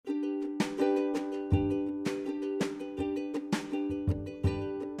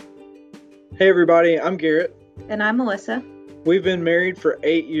Hey everybody, I'm Garrett. And I'm Melissa. We've been married for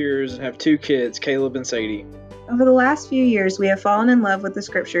 8 years and have 2 kids, Caleb and Sadie. Over the last few years, we have fallen in love with the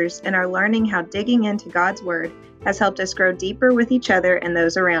scriptures and are learning how digging into God's Word has helped us grow deeper with each other and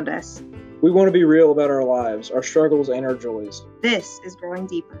those around us. We want to be real about our lives, our struggles, and our joys. This is Growing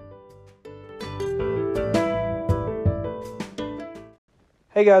Deeper.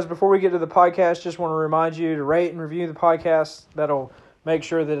 Hey guys, before we get to the podcast, just want to remind you to rate and review the podcast. That'll make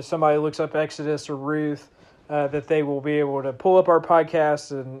sure that if somebody looks up Exodus or Ruth, that they will be able to pull up our podcast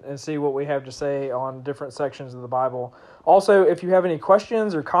and see what we have to say on different sections of the Bible. Also, if you have any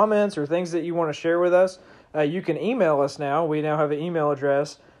questions or comments or things that you want to share with us, you can email us now. We now have an email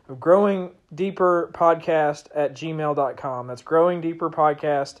address of growingdeeperpodcast@gmail.com. That's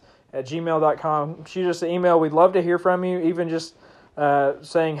growingdeeperpodcast@gmail.com. Shoot us an email. We'd love to hear from you, even just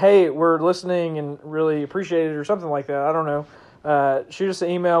saying, hey, we're listening and really appreciate it or something like that. I don't know. Shoot us an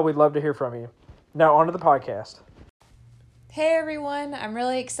email. We'd love to hear from you. Now, on to the podcast. Hey everyone, I'm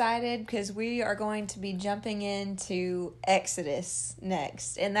really excited because we are going to be jumping into Exodus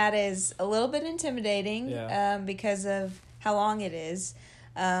next. And that is a little bit intimidating because of how long it is.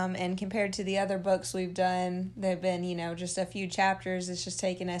 And compared to the other books we've done, they've been, just a few chapters. It's just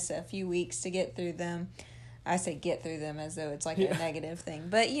taken us a few weeks to get through them. I say get through them as though it's like a negative thing.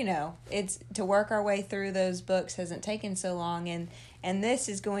 But, it's to work our way through those books hasn't taken so long. And this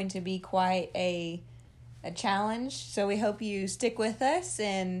is going to be quite a challenge. So we hope you stick with us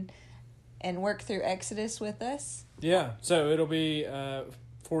and work through Exodus with us. Yeah, so it'll be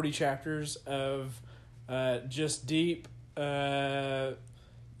 40 chapters of just deep, Hebrew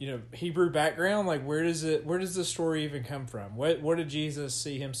background. Like, where does the story even come from? What did Jesus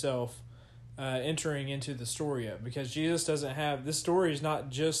see himself entering into the story of? Because Jesus doesn't have, this story is not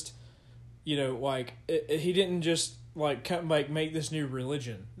just, he didn't just make this new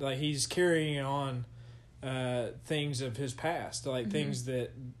religion. Like, he's carrying on things of his past, things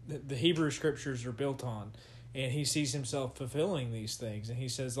that the Hebrew scriptures are built on, and he sees himself fulfilling these things. And he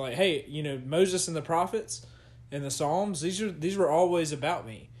says, hey, Moses and the prophets and the Psalms, these were always about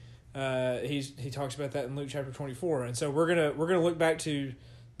me. He talks about that in Luke chapter 24. And so we're gonna look back to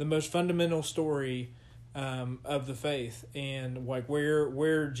the most fundamental story of the faith, and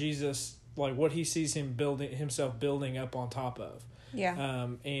where Jesus, what he sees himself building up on top of. Yeah.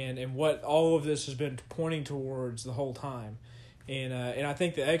 And what all of this has been pointing towards the whole time. And I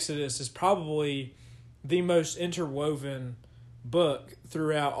think the Exodus is probably the most interwoven book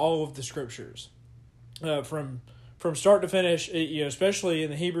throughout all of the scriptures. From start to finish, especially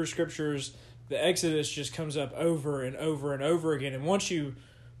in the Hebrew scriptures, the Exodus just comes up over and over and over again. And once you've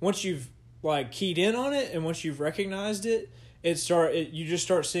keyed in on it, and once you've recognized it, you just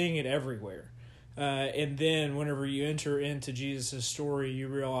start seeing it everywhere. And then whenever you enter into Jesus' story, you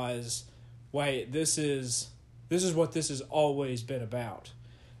realize, wait, this is what this has always been about.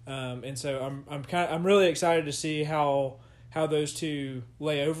 And so I'm really excited to see how those two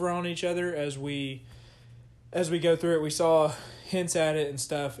lay over on each other as we go through it. We saw hints at it and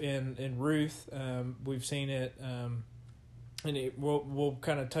stuff in Ruth. We've seen it, and we'll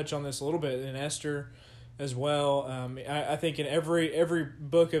kind of touch on this a little bit in Esther as well. I think in every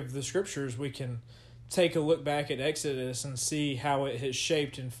book of the scriptures, we can take a look back at Exodus and see how it has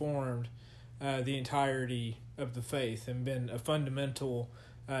shaped and formed the entirety of the faith, and been a fundamental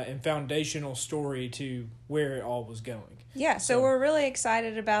and foundational story to where it all was going. Yeah, so we're really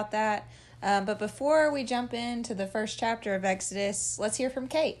excited about that. But before we jump into the first chapter of Exodus, let's hear from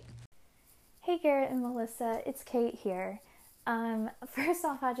Kait. Hey Garrett and Melissa, it's Kait here. First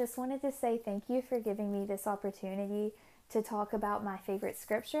off, I just wanted to say thank you for giving me this opportunity to talk about my favorite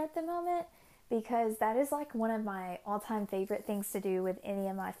scripture at the moment, because that is one of my all-time favorite things to do with any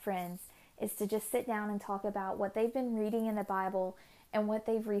of my friends, is to just sit down and talk about what they've been reading in the Bible and what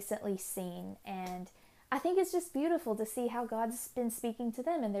they've recently seen. And I think it's just beautiful to see how God's been speaking to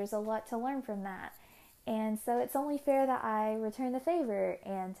them, and there's a lot to learn from that. And so it's only fair that I return the favor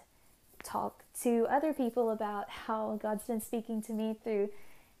and talk to other people about how God's been speaking to me through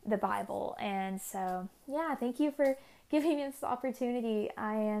the Bible. And so, yeah, thank you for giving me this opportunity.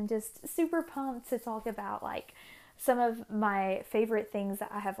 I am just super pumped to talk about some of my favorite things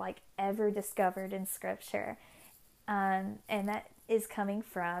that I have ever discovered in scripture. And that is coming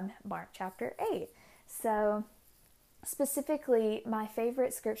from Mark chapter 8. So specifically, my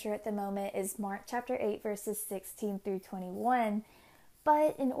favorite scripture at the moment is Mark chapter 8, verses 16 through 21.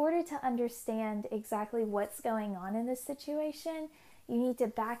 But in order to understand exactly what's going on in this situation, you need to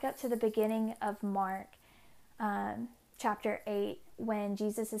back up to the beginning of Mark chapter 8, when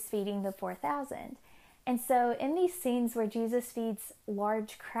Jesus is feeding the 4,000. And so in these scenes where Jesus feeds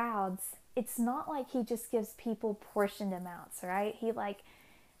large crowds, it's not like he just gives people portioned amounts, right?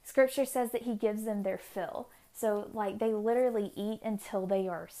 Scripture says that he gives them their fill. So like they literally eat until they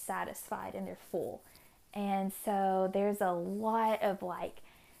are satisfied and they're full. And so there's a lot of like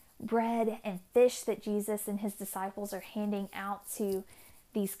bread and fish that Jesus and his disciples are handing out to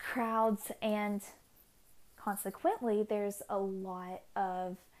these crowds, and consequently there's a lot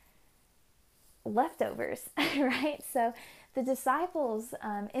of leftovers, right? So the disciples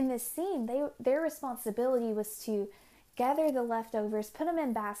in this scene, their responsibility was to gather the leftovers, put them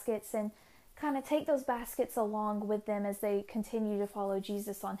in baskets, and kind of take those baskets along with them as they continue to follow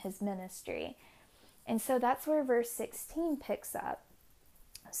Jesus on his ministry. And so that's where verse 16 picks up.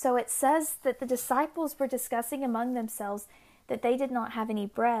 So it says that the disciples were discussing among themselves that they did not have any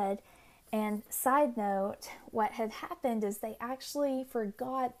bread. And side note, what had happened is they actually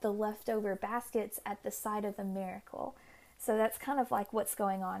forgot the leftover baskets at the site of the miracle. So that's kind of like what's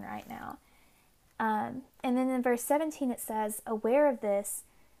going on right now. And then in verse 17 it says, aware of this,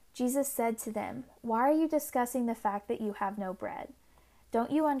 Jesus said to them, why are you discussing the fact that you have no bread?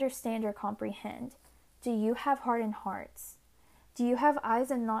 Don't you understand or comprehend? Do you have hardened hearts? Do you have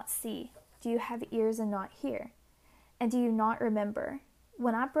eyes and not see? Do you have ears and not hear? And do you not remember?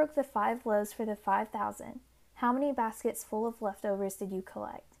 When I broke the 5 loaves for the 5,000, how many baskets full of leftovers did you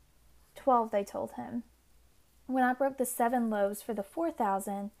collect? 12, they told him. When I broke the 7 loaves for the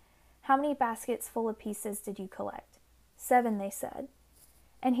 4,000, how many baskets full of pieces did you collect? 7, they said.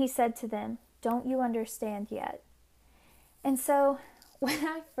 And he said to them, don't you understand yet? And so when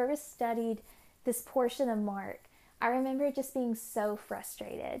I first studied this portion of Mark, I remember just being so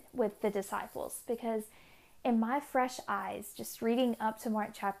frustrated with the disciples, because in my fresh eyes, just reading up to Mark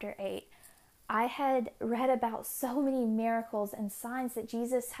chapter 8, I had read about so many miracles and signs that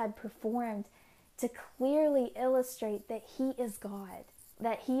Jesus had performed to clearly illustrate that he is God,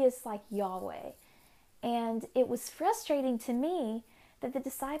 that he is like Yahweh. And it was frustrating to me that the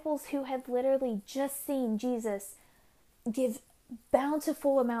disciples who had literally just seen Jesus give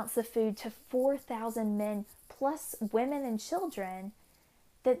bountiful amounts of food to 4,000 men plus women and children,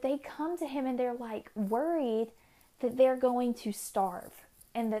 that they come to him and they're like worried that they're going to starve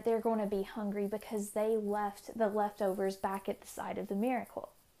and that they're going to be hungry because they left the leftovers back at the site of the miracle.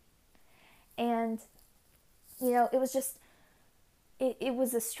 And, you know, it was just, it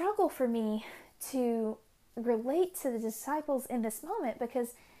was a struggle for me to relate to the disciples in this moment,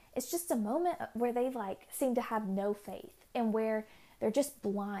 because it's just a moment where they like seem to have no faith and where they're just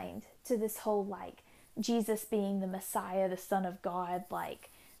blind to this whole like Jesus being the Messiah, the Son of God. Like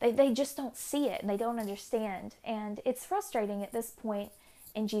they just don't see it and they don't understand. And it's frustrating at this point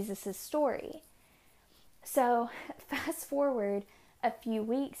in Jesus's story. So fast forward a few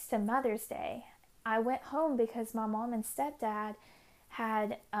weeks to Mother's Day. I went home because my mom and stepdad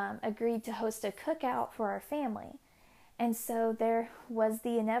had agreed to host a cookout for our family. And so there was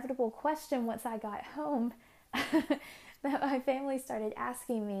the inevitable question once I got home that my family started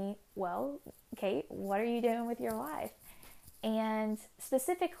asking me, well, Kate, what are you doing with your life? And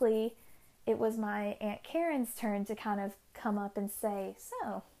specifically, it was my Aunt Karen's turn to kind of come up and say,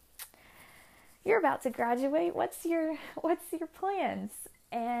 so, you're about to graduate, what's your plans?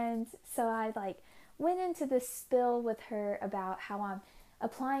 And so I went into this spill with her about how I'm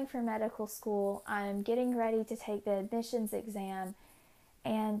applying for medical school, I'm getting ready to take the admissions exam,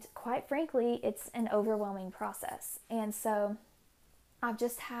 and quite frankly, it's an overwhelming process. And so I've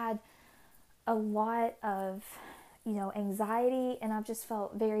just had a lot of, anxiety, and I've just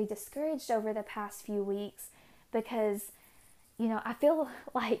felt very discouraged over the past few weeks because, I feel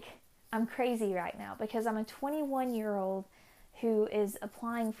like I'm crazy right now because I'm a 21-year-old who is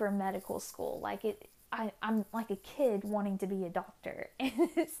applying for medical school. I'm like a kid wanting to be a doctor. And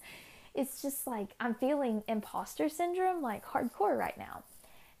it's just like I'm feeling imposter syndrome like hardcore right now.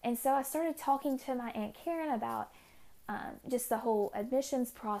 And so I started talking to my Aunt Karen about just the whole admissions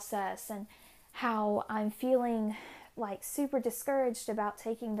process and how I'm feeling like super discouraged about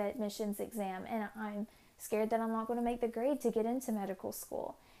taking the admissions exam, and I'm scared that I'm not going to make the grade to get into medical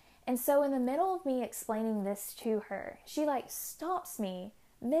school. And so in the middle of me explaining this to her, she stops me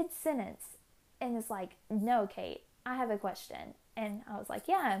mid-sentence and is like, no, Kate, I have a question. And I was like,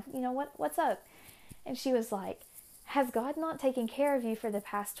 yeah, what's up? And she was like, has God not taken care of you for the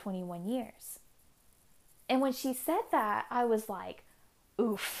past 21 years? And when she said that, I was like,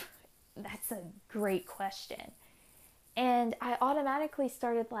 oof, that's a great question. And I automatically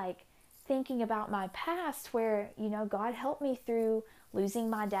started thinking about my past where, God helped me through losing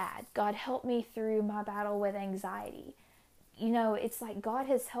my dad. God helped me through my battle with anxiety. It's like God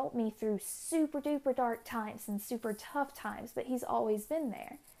has helped me through super duper dark times and super tough times, but he's always been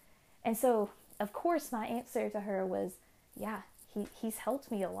there. And so, of course, my answer to her was, yeah, he's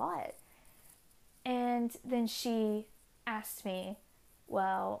helped me a lot. And then she asked me,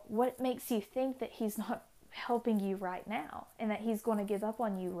 well, what makes you think that he's not helping you right now and that he's going to give up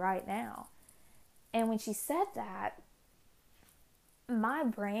on you right now? And when she said that, my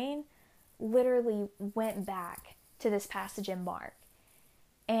brain literally went back to this passage in Mark.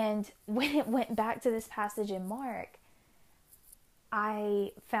 And when it went back to this passage in Mark,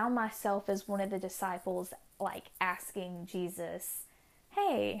 I found myself as one of the disciples, like, asking Jesus,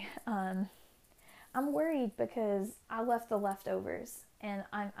 hey, I'm worried because I left the leftovers and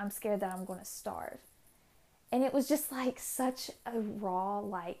I'm scared that I'm going to starve. And it was just like such a raw,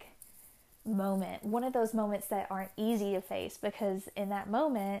 like, moment. One of those moments that aren't easy to face, because in that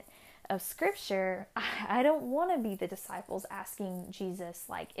moment of scripture, I don't want to be the disciples asking Jesus,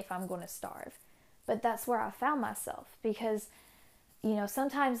 like, if I'm going to starve. But that's where I found myself, because, you know,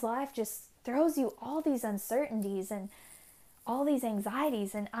 sometimes life just throws you all these uncertainties and all these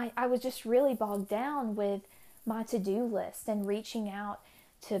anxieties. And I was just really bogged down with my to-do list and reaching out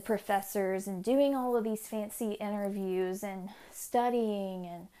to professors and doing all of these fancy interviews and studying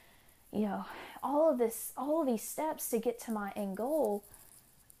and, you know, all of these steps to get to my end goal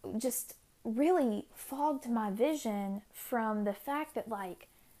just really fogged my vision from the fact that, like,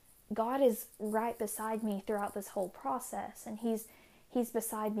 God is right beside me throughout this whole process, and He's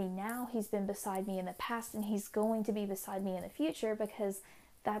beside me now, He's been beside me in the past, and He's going to be beside me in the future, because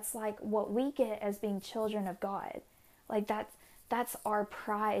that's like what we get as being children of God. Like, that's our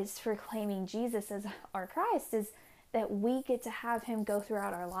prize for claiming Jesus as our Christ, is that we get to have Him go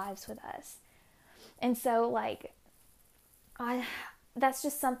throughout our lives with us. And so, like, that's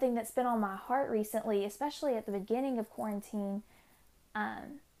just something that's been on my heart recently, especially at the beginning of quarantine,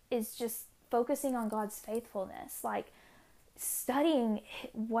 is just focusing on God's faithfulness, like studying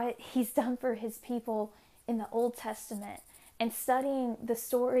what He's done for His people in the Old Testament, and studying the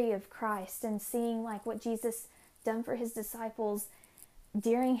story of Christ and seeing, like, what Jesus done for His disciples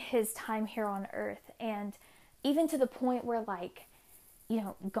during His time here on earth. And even to the point where, like, you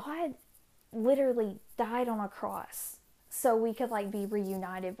know, God literally died on a cross so we could, like, be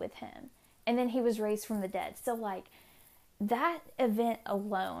reunited with Him. And then He was raised from the dead. So, like, that event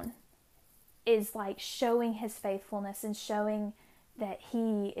alone is, like, showing His faithfulness and showing that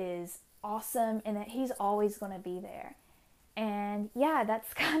He is awesome and that He's always going to be there. And yeah,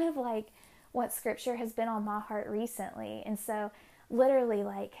 that's kind of like what scripture has been on my heart recently. And so literally,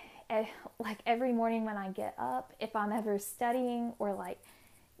 like every morning when I get up, if I'm ever studying or, like,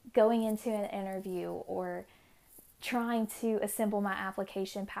 going into an interview or trying to assemble my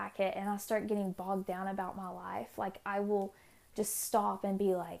application packet and I start getting bogged down about my life, like, I will just stop and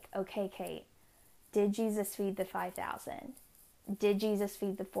be like, okay, Kate, did Jesus feed the 5,000? Did Jesus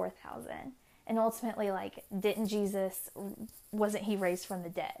feed the 4,000? And ultimately, like, wasn't He raised from the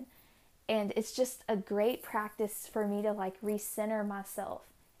dead? And it's just a great practice for me to, like, recenter myself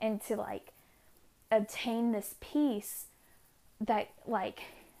and to, like, obtain this peace that, like,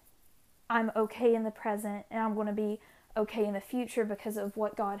 I'm okay in the present and I'm going to be okay in the future because of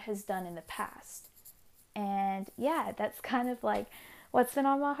what God has done in the past. And yeah, that's kind of like what's been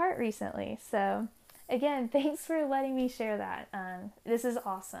on my heart recently. So again, thanks for letting me share that. This is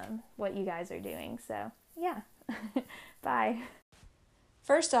awesome what you guys are doing. So yeah, bye.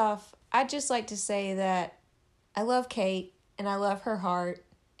 First off, I'd just like to say that I love Kait and I love her heart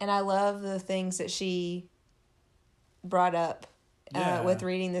and I love the things that she brought up with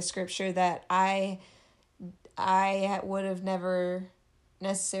reading the scripture that I would have never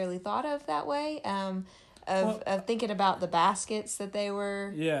necessarily thought of that way. Of thinking about the baskets that they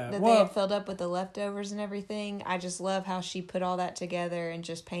had filled up with the leftovers and everything. I just love how she put all that together and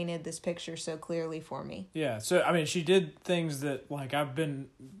just painted this picture so clearly for me. Yeah, so I mean, she did things that, like, I've been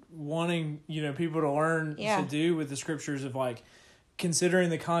wanting, you know, people to learn to do with the scriptures, of, like, considering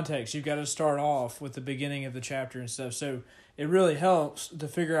the context. You've got to start off with the beginning of the chapter and stuff. So it really helps to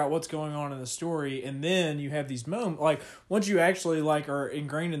figure out what's going on in the story, and then you have these moments, like, once you actually, like, are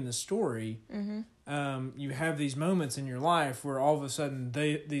ingrained in the story. Mm-hmm. You have these moments in your life where all of a sudden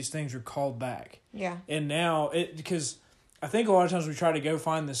these things are called back. Yeah. And now because I think a lot of times we try to go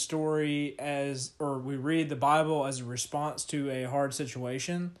find the story or we read the Bible as a response to a hard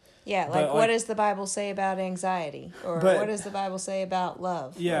situation. Yeah, like, what does the Bible say about anxiety? Or what does the Bible say about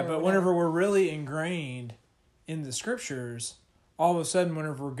love? Yeah, but whenever we're really ingrained in the scriptures, all of a sudden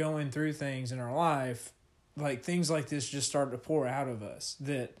whenever we're going through things in our life, like, things like this just start to pour out of us,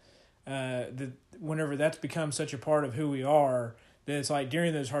 that whenever that's become such a part of who we are, that it's like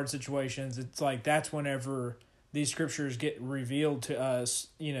during those hard situations, it's like that's whenever these scriptures get revealed to us,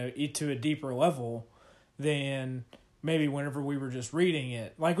 to a deeper level than maybe whenever we were just reading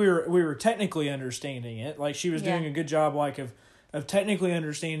it. Like we were technically understanding it. Like she was doing a good job, like of technically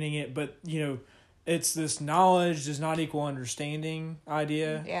understanding it, but it's this knowledge does not equal understanding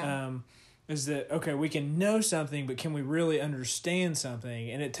idea. Yeah. Is that okay? We can know something, but can we really understand something?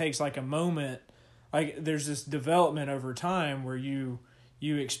 And it takes like a moment. Like there's this development over time where you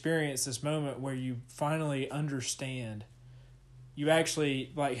experience this moment where you finally understand. You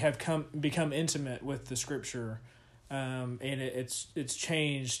actually like have become intimate with the scripture, and it's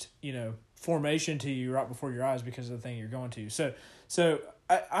changed formation to you right before your eyes because of the thing you're going to. So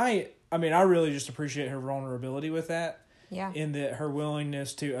I really just appreciate her vulnerability with that. Yeah. In that her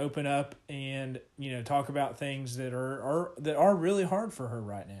willingness to open up and talk about things that are really hard for her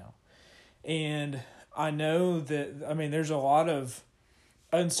right now. And I know that there's a lot of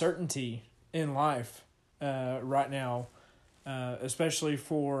uncertainty in life right now, especially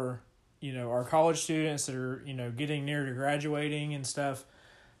for our college students that are getting near to graduating and stuff.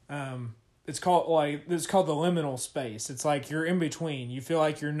 It's called the liminal space. It's like you're in between. You feel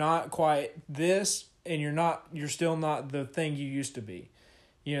like you're not quite this, and you're still not the thing you used to be.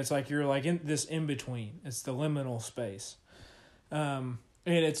 It's like you're like in this in between. It's the liminal space. And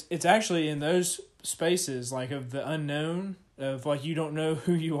it's actually in those spaces like of the unknown, of like you don't know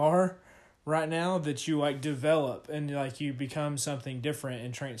who you are right now, that you like develop and like you become something different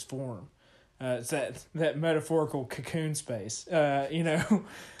and transform. It's that metaphorical cocoon space, but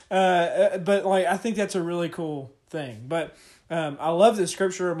like I think that's a really cool thing. But I love the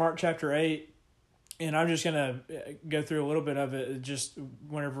scripture of Mark chapter 8, and I'm just gonna go through a little bit of it. Just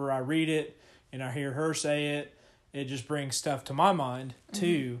whenever I read it and I hear her say it, it just brings stuff to my mind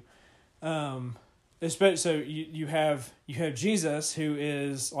too. Especially so you have Jesus, who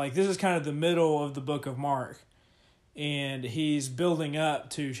is like, this is kind of the middle of the book of Mark, and he's building up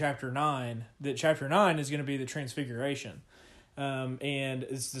to chapter 9. That chapter 9 is going to be the transfiguration, and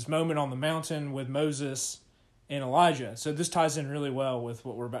it's this moment on the mountain with Moses and Elijah. So this ties in really well with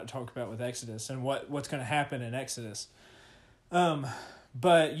what we're about to talk about with Exodus and what's going to happen in Exodus.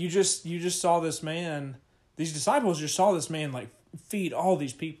 But you just saw this man. These disciples just saw this man like feed all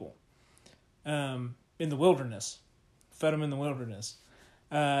these people in the wilderness, fed them in the wilderness.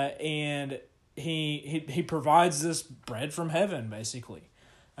 And he provides this bread from heaven, basically.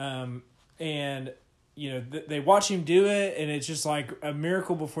 And, they watch him do it, and it's just like a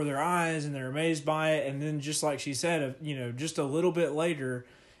miracle before their eyes, and they're amazed by it. And then just like she said, just a little bit later,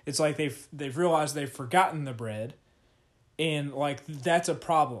 it's like they've realized they've forgotten the bread, and like that's a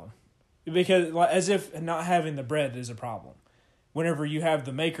problem. Because as if not having the bread is a problem whenever you have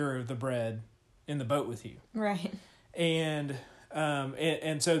the maker of the bread in the boat with you. Right. And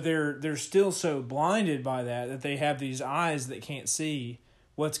so they're still so blinded by that they have these eyes that can't see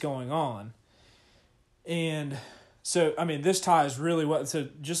what's going on. And so, this ties really well. So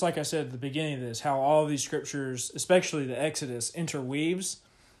just like I said at the beginning of this, how all of these scriptures, especially the Exodus, interweaves.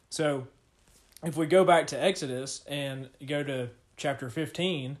 So if we go back to Exodus and go to chapter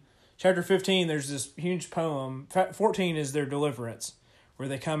 15, there's this huge poem. 14 is their deliverance, where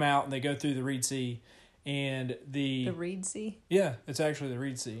they come out and they go through the Reed Sea. And the Reed Sea? Yeah, it's actually the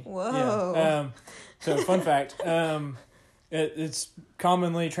Reed Sea. Whoa. Yeah. So fun fact, it's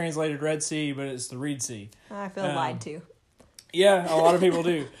commonly translated Red Sea, but it's the Reed Sea. I feel lied to. Yeah, a lot of people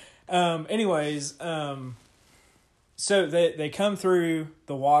do. So they come through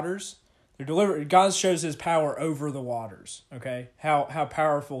the waters. They're delivered. God shows his power over the waters, okay? How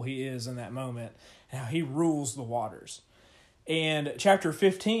powerful he is in that moment, and how he rules the waters. And chapter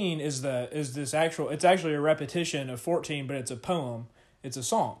 15 is it's actually a repetition of 14, but it's a poem. It's a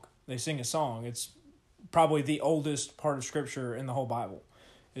song. They sing a song. It's probably the oldest part of scripture in the whole Bible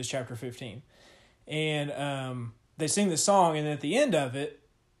is chapter 15. And they sing the song, and at the end of it,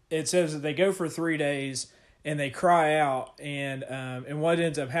 it says that they go for 3 days and they cry out, and what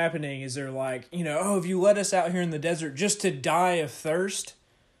ends up happening is they're like, oh, have you let us out here in the desert just to die of thirst?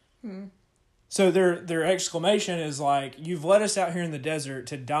 So their exclamation is like, you've let us out here in the desert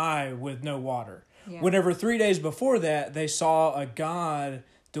to die with no water. Yeah. Whenever 3 days before that, they saw a God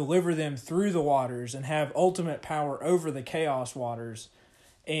deliver them through the waters and have ultimate power over the chaos waters,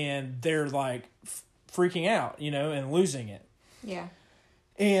 and they're like freaking out, and losing it. Yeah.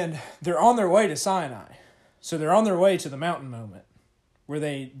 And they're on their way to Sinai. So they're on their way to the mountain moment where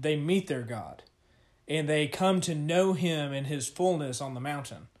they meet their God and they come to know him in his fullness on the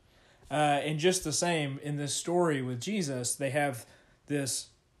mountain. And just the same in this story with Jesus, they have this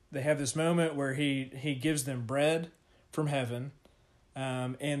moment where he gives them bread from heaven,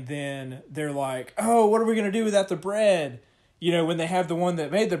 And then they're like, oh, what are we going to do without the bread? You know, when they have the one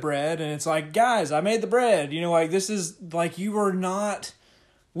that made the bread, and it's like, guys, I made the bread. You know, like, this is, like, you are not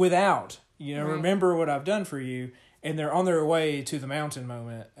without. You know, remember what I've done for you. And they're on their way to the mountain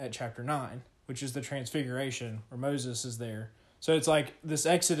moment at chapter 9, which is the transfiguration, where Moses is there. So it's like this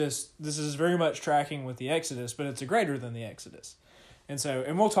Exodus, this is very much tracking with the Exodus, but it's a greater than the Exodus.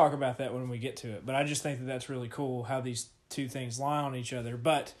 And we'll talk about that when we get to it. But I just think that that's really cool how these two things lie on each other.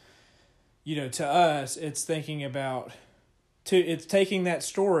 But, you know, to us, it's thinking about, it's taking that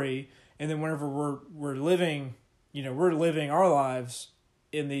story, and then whenever we're living, you know, we're living our lives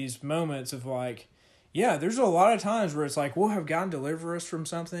in these moments of like, yeah, there's a lot of times where it's like, we'll have God deliver us from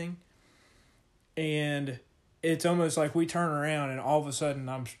something, and it's almost like we turn around and all of a sudden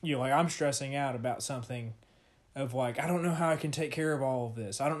I'm stressing out about something of like, I don't know how I can take care of all of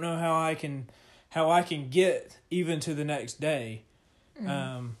this. I don't know how I can get even to the next day.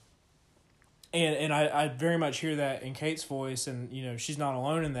 Mm-hmm. And I very much hear that in Kate's voice, and, you know, she's not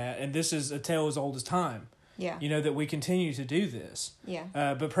alone in that. And this is a tale as old as time. Yeah. You know, that we continue to do this. Yeah.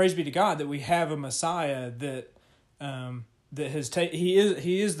 But praise be to God that we have a Messiah that has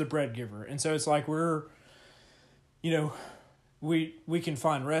he is the bread giver. And so it's like we're, you know, we can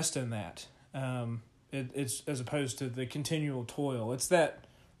find rest in that. It's as opposed to the continual toil. It's that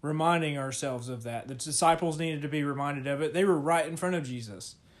reminding ourselves of that. The disciples needed to be reminded of it. They were right in front of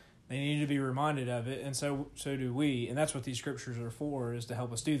Jesus. They needed to be reminded of it, and so do we. And that's what these scriptures are for, is to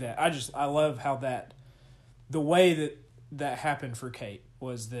help us do that. I love how the way that happened for Kate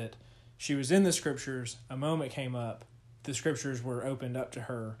was that she was in the scriptures, a moment came up, the scriptures were opened up to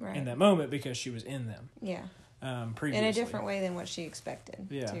her in that moment because she was in them. Yeah. Previously. In a different way than what she expected.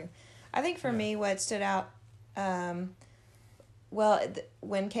 Yeah. Too. I think for me, what stood out,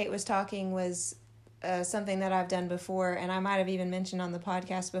 when Kate was talking was something that I've done before, and I might have even mentioned on the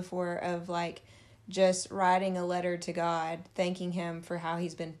podcast before, of like just writing a letter to God, thanking him for how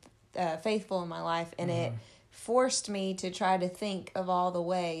he's been faithful in my life. And it forced me to try to think of all the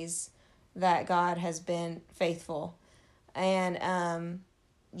ways that God has been faithful. And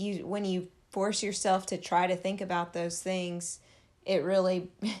when you force yourself to try to think about those things, it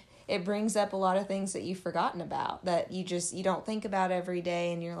really it brings up a lot of things that you've forgotten about, that you don't think about every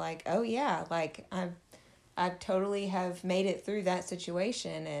day, and you're like, oh yeah, like I totally have made it through that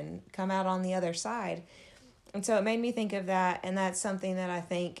situation and come out on the other side. And so it made me think of that, and that's something that I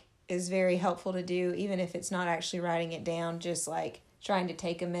think is very helpful to do, even if it's not actually writing it down, just like trying to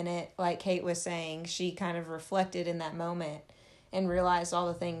take a minute. Like Kate was saying, she kind of reflected in that moment and realized all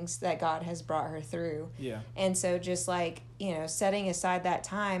the things that God has brought her through. Yeah. And so just like, you know, setting aside that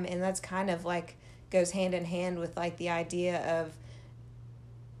time, and that's kind of like goes hand in hand with like the idea of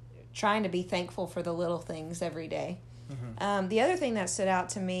trying to be thankful for the little things every day. Mm-hmm. The other thing that stood out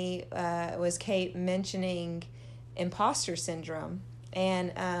to me was Kate mentioning imposter syndrome.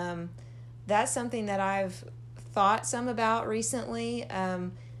 And that's something that I've thought some about recently.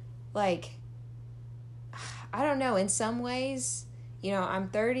 Like, I don't know, in some ways, you know, I'm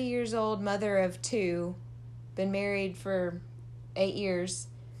 30 years old, mother of 2, been married for 8 years.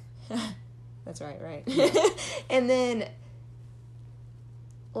 That's right? And then,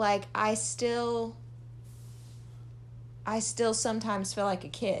 like, I still sometimes feel like a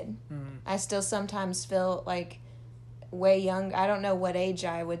kid. Mm-hmm. I still sometimes feel like way young. I don't know what age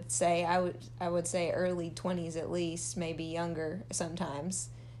I would say. I would say early 20s at least, maybe younger sometimes.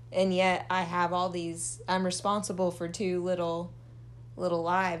 And yet I have all these, I'm responsible for 2 little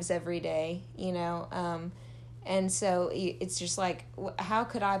lives every day, you know? And so it's just like, how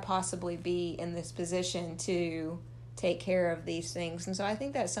could I possibly be in this position to take care of these things? And so I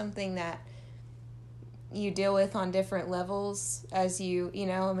think that's something that you deal with on different levels as you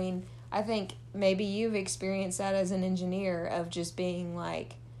know, I mean, I think maybe you've experienced that as an engineer, of just being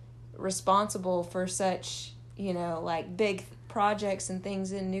like responsible for such, you know, like big projects and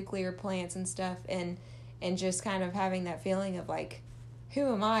things in nuclear plants and stuff, and just kind of having that feeling of like,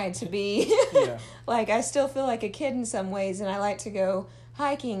 who am I to be like, I still feel like a kid in some ways, and I like to go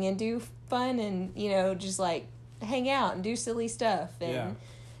hiking and do fun and, you know, just like hang out and do silly stuff, and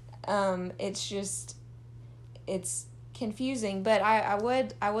it's confusing. But I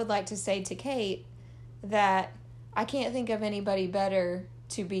would like to say to Kate that I can't think of anybody better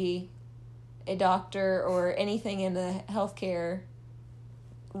to be a doctor or anything in the healthcare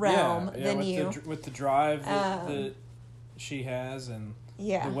realm than you. With the drive that she has, and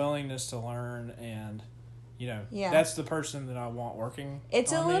the willingness to learn, and you know, that's the person that I want working.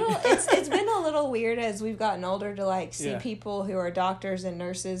 It's on me. It's been a little weird as we've gotten older to like see people who are doctors and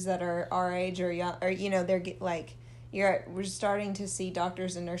nurses that are our age or young, or you know, they're like we're starting to see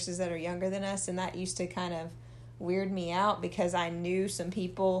doctors and nurses that are younger than us, and that used to kind of weird me out because I knew some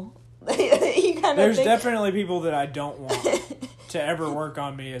people. There's definitely people that I don't want to ever work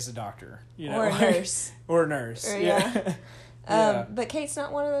on me as a doctor, or a nurse, or a nurse. Yeah. But Kate's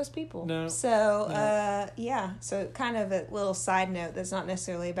not one of those people. No. So, So kind of a little side note that's not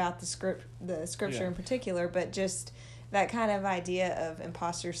necessarily about the scripture in particular, but just that kind of idea of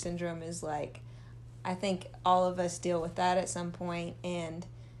imposter syndrome is like, I think all of us deal with that at some point, and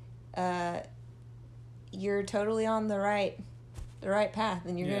you're totally on the right path,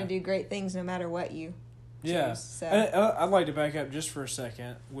 and you're going to do great things no matter what you choose. So I'd like to back up just for a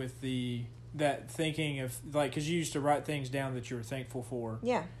second with that thinking of, like, because you used to write things down that you were thankful for.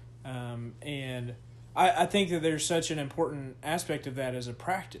 Yeah. And I think that there's such an important aspect of that as a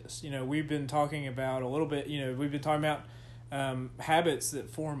practice. We've been talking about a little bit, we've been talking about habits that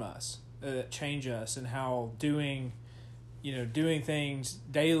form us, that change us, and how doing things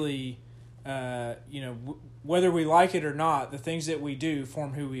daily, whether we like it or not, the things that we do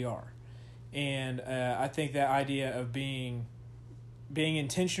form who we are. And I think that idea of being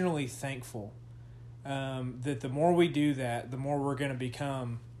intentionally thankful, that the more we do that, the more we're going to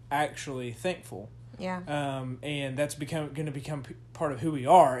become actually thankful. Yeah. And that's going to become part of who we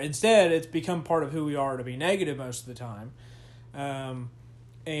are. Instead, it's become part of who we are to be negative most of the time.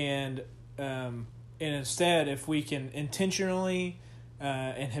 And instead, if we can intentionally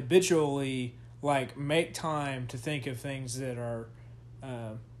and habitually, like, make time to think of things that are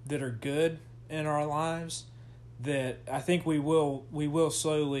good in our lives, that I think we will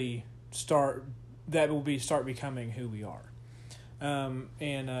slowly start becoming who we are.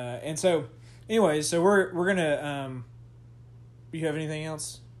 And so anyways, so we're gonna you have anything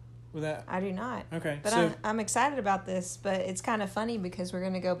else with that? I do not. Okay. But so, I'm excited about this, but it's kind of funny because we're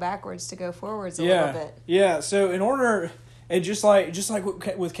going to go backwards to go forwards a little bit. Yeah. So in order, and just like what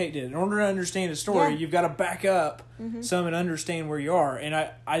Kait did, in order to understand a story, you've got to back up some and understand where you are. And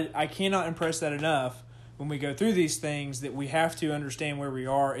I cannot impress that enough when we go through these things, that we have to understand where we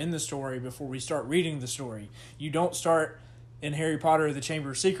are in the story before we start reading the story. You don't start in Harry Potter and the Chamber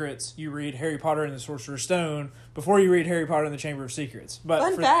of Secrets. You read Harry Potter and the Sorcerer's Stone before you read Harry Potter and the Chamber of Secrets. But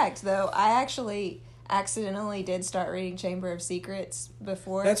Fun fact, though, I actually accidentally did start reading Chamber of Secrets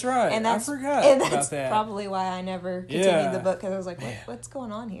before. That's right. And I forgot and about that's that. Probably why I never continued the book, because I was like, what's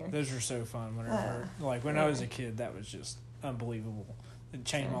going on here? Those are so fun. When I was a kid, that was just unbelievable. It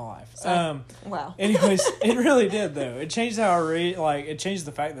changed my life. Wow. Anyways, it really did, though. It changed how I read. Like, it changed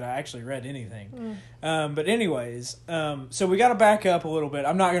the fact that I actually read anything. But anyways, so we got to back up a little bit.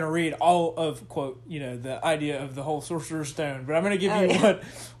 I'm not going to read all of, quote, the idea of the whole Sorcerer's Stone, but I'm going to give you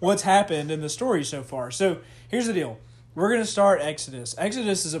what's happened in the story so far. So here's the deal. We're going to start Exodus.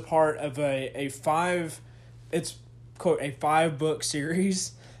 Exodus is a part of a 5-book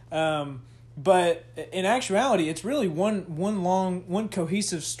series. But in actuality, it's really one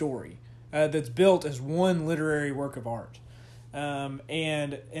cohesive story that's built as one literary work of art,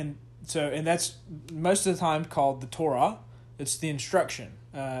 and that's most of the time called the Torah. It's the instruction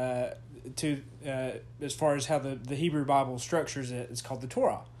as far as how the Hebrew Bible structures it. It's called the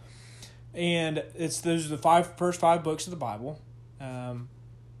Torah, and those are the first five books of the Bible.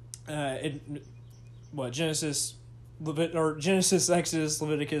 Genesis, Exodus,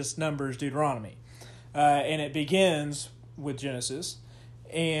 Leviticus, Numbers, Deuteronomy. And it begins with Genesis.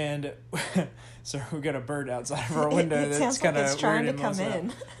 And so we've got a bird outside of our window that's kind of trying to come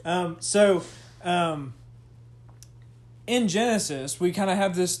in. In Genesis, we kind of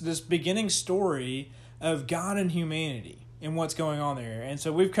have this beginning story of God and humanity and what's going on there. And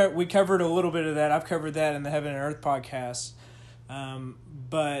so we covered a little bit of that. I've covered that in the Heaven and Earth podcasts.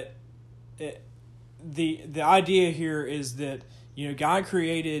 But the idea here is that God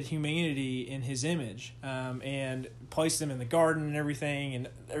created humanity in His image, and placed them in the garden and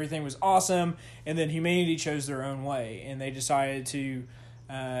everything was awesome. And then humanity chose their own way, and they decided to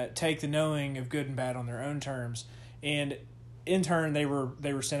take the knowing of good and bad on their own terms. And in turn, they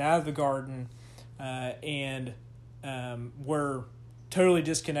were sent out of the garden, and were totally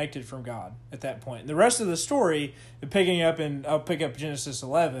disconnected from God at that point. And the rest of the story, I'll pick up Genesis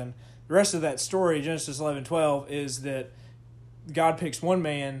 11. The rest of that story, Genesis 11:12, is that God picks one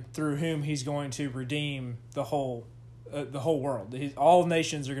man through whom He's going to redeem the whole world. All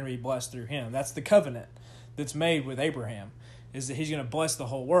nations are going to be blessed through him. That's the covenant that's made with Abraham, is that He's going to bless the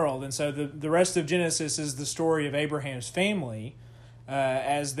whole world. And so the rest of Genesis is the story of Abraham's family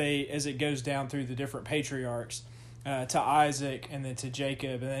as it goes down through the different patriarchs to Isaac and then to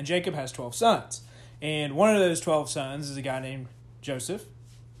Jacob. And then Jacob has 12 sons. And one of those 12 sons is a guy named Joseph.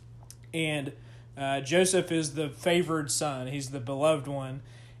 And Joseph is the favored son. He's the beloved one,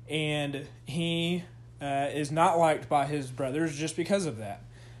 and he is not liked by his brothers just because of that.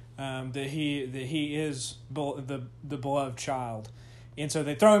 That he is the beloved child, and so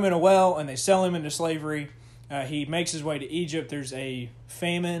they throw him in a well and they sell him into slavery. He makes his way to Egypt. There's a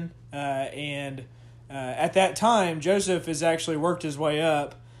famine, and at that time, Joseph has actually worked his way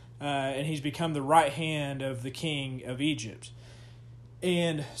up, and he's become the right hand of the king of Egypt.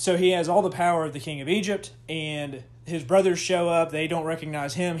 And so he has all the power of the king of Egypt, and his brothers show up. They don't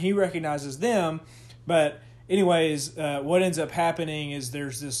recognize him. He recognizes them. But anyways, what ends up happening is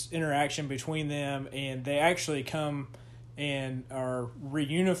there's this interaction between them, and they actually come and are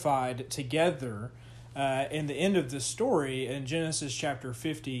reunified together. In the end of the story, in Genesis chapter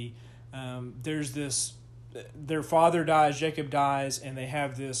 50, there's this, their father dies, Jacob dies, and they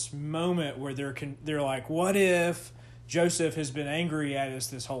have this moment where they're like, what if Joseph has been angry at us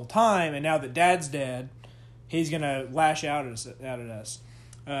this whole time, and now that Dad's dead, he's going to lash out at us.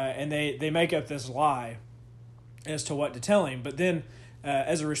 And they make up this lie as to what to tell him. But then,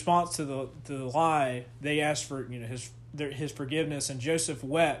 as a response to the lie, they asked for his forgiveness, and Joseph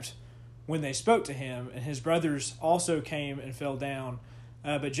wept when they spoke to him, and his brothers also came and fell down.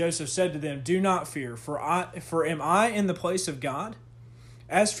 But Joseph said to them, "Do not fear, for am I in the place of God?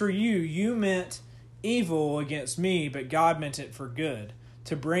 As for you, you meant evil against me, but God meant it for good,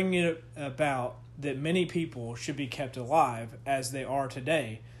 to bring it about that many people should be kept alive as they are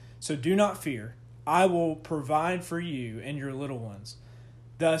today. So do not fear. I will provide for you and your little ones."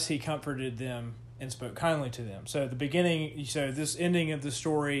 Thus he comforted them and spoke kindly to them. So at the beginning, so this ending of the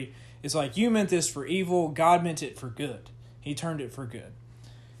story is like, you meant this for evil, God meant it for good. He turned it for good.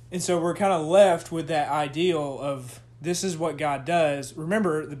 And so we're kind of left with that ideal of this is what God does.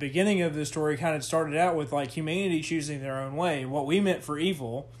 Remember, the beginning of the story kind of started out with like humanity choosing their own way. What we meant for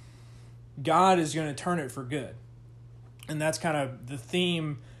evil, God is going to turn it for good. And that's kind of the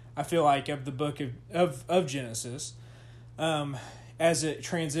theme, I feel like, of the book of Genesis as it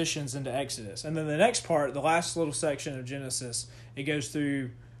transitions into Exodus. And then the next part, the last little section of Genesis, it goes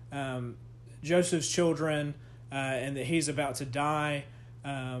through Joseph's children and that he's about to die.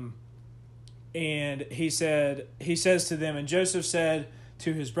 And he says to them, and Joseph said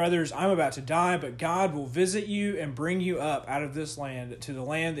to his brothers, "I'm about to die, but God will visit you and bring you up out of this land to the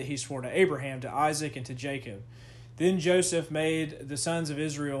land that he swore to Abraham, to Isaac, and to Jacob." Then Joseph made the sons of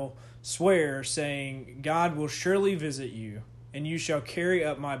Israel swear, saying, "God will surely visit you, and you shall carry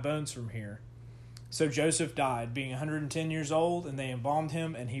up my bones from here." So Joseph died, being 110 years old, and they embalmed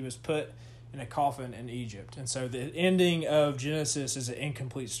him, and he was put in a coffin in Egypt. And so the ending of Genesis is an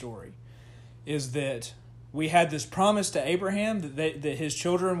incomplete story. Is that we had this promise to Abraham that his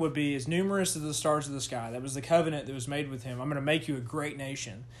children would be as numerous as the stars of the sky. That was the covenant that was made with him. I'm going to make you a great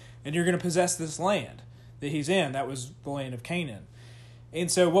nation, and you're going to possess this land that he's in. That was the land of Canaan. And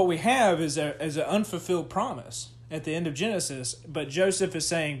so what we have is an unfulfilled promise at the end of Genesis, but Joseph is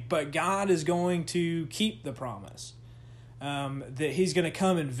saying, but God is going to keep the promise. That he's going to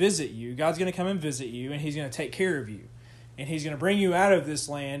come and visit you. God's going to come and visit you, and he's going to take care of you. And he's going to bring you out of this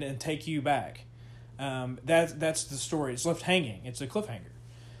land and take you back. That's the story. It's left hanging. It's a cliffhanger.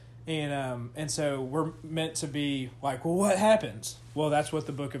 And so we're meant to be like, well, what happens? Well, that's what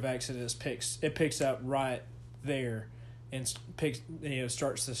the book of Exodus picks. It picks up right there and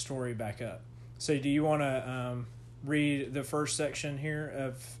starts the story back up. So do you want to read the first section here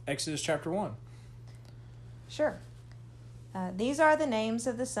of Exodus chapter 1? Sure. These are the names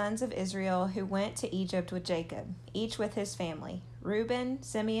of the sons of Israel who went to Egypt with Jacob, each with his family: Reuben,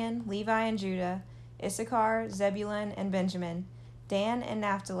 Simeon, Levi and Judah, Issachar, Zebulun and Benjamin, Dan and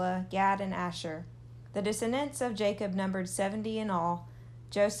Naphtali, Gad and Asher. The descendants of Jacob numbered 70 in all.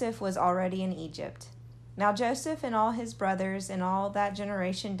 Joseph was already in Egypt. Now Joseph and all his brothers and all that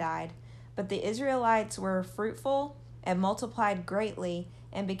generation died, but the Israelites were fruitful and multiplied greatly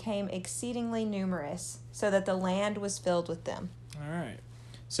and became exceedingly numerous, so that the land was filled with them. All right.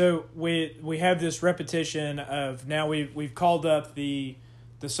 So we have this repetition of now we've called up the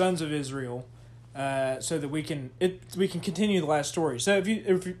sons of Israel, so that we can continue the last story. So if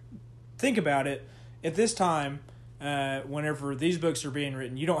you think about it, at this time, whenever these books are being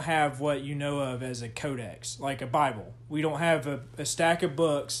written, you don't have what you know of as a codex, like a Bible. We don't have a stack of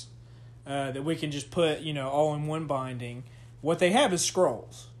books that we can just put all in one binding. What they have is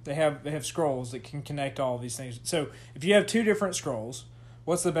scrolls. They have scrolls that can connect all these things. So if you have two different scrolls,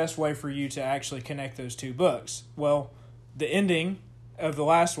 what's the best way for you to actually connect those two books? Well, the ending of the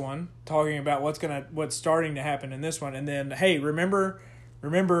last one, talking about what's starting to happen in this one, and then, hey, remember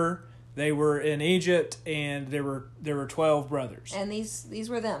They were in Egypt, and there were 12 brothers. And these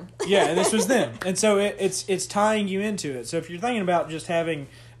were them. Yeah, this was them. And so it's tying you into it. So if you're thinking about just having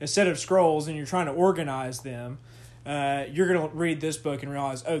a set of scrolls and you're trying to organize them, you're going to read this book and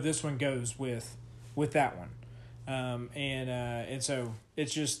realize, oh, this one goes with that one. And so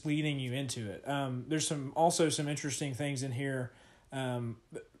it's just leading you into it. There's also some interesting things in here.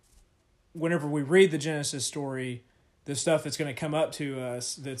 Whenever we read the Genesis story, the stuff that's going to come up to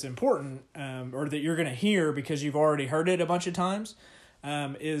us that's important, or that you're going to hear because you've already heard it a bunch of times,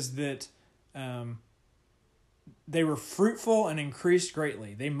 is that they were fruitful and increased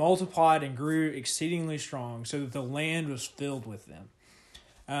greatly. They multiplied and grew exceedingly strong, so that the land was filled with them.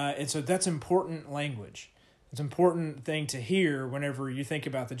 And so that's important language. It's an important thing to hear whenever you think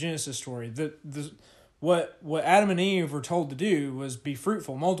about the Genesis story. What Adam and Eve were told to do was be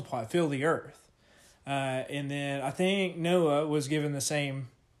fruitful, multiply, fill the earth. And then I think Noah was given the same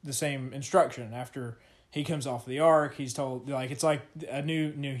instruction after he comes off the ark. He's told, like, it's like a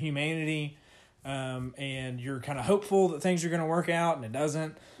new humanity, and you're kind of hopeful that things are going to work out, and it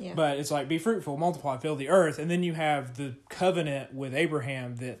doesn't. Yeah. But it's like, be fruitful, multiply, fill the earth. And then you have the covenant with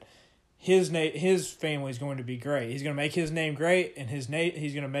Abraham that his family is going to be great. He's going to make his name great, and he's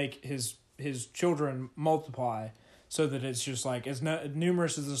going to make his children multiply, so that it's just like as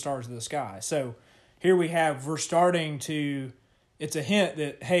numerous as the stars of the sky. So here we're starting to, it's a hint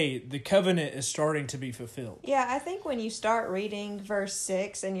that, hey, the covenant is starting to be fulfilled. Yeah, I think when you start reading verse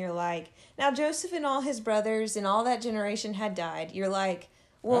 6 and you're like, now Joseph and all his brothers and all that generation had died, you're like,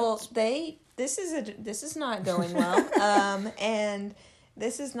 well, this is not going well. And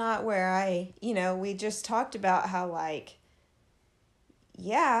this is not where we just talked about how, like,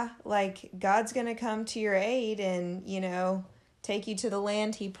 yeah, like, God's going to come to your aid and, take you to the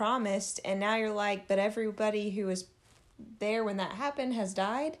land he promised. And now you're like, but everybody who was there when that happened has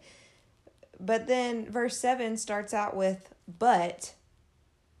died. But then verse 7 starts out with, but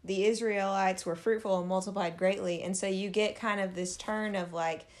the Israelites were fruitful and multiplied greatly. And so you get kind of this turn of,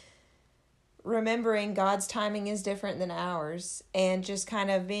 like, remembering God's timing is different than ours, and just kind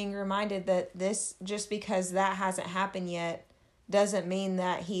of being reminded that this, just because that hasn't happened yet, doesn't mean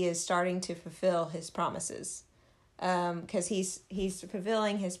that he is starting to fulfill his promises. Because he's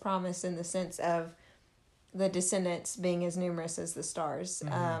fulfilling his promise in the sense of the descendants being as numerous as the stars.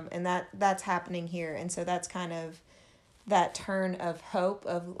 Mm-hmm. And that's happening here. And so that's kind of that turn of hope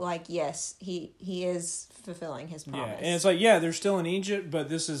of, like, yes, he is fulfilling his promise. Yeah, and it's like, yeah, they're still in Egypt,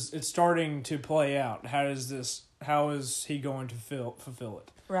 but it's starting to play out. How is he going to fulfill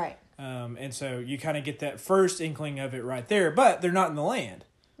it? Right. And so you kind of get that first inkling of it right there, but they're not in the land.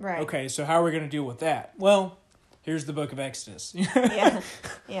 Right. Okay, so how are we going to deal with that? Well, here's the book of Exodus.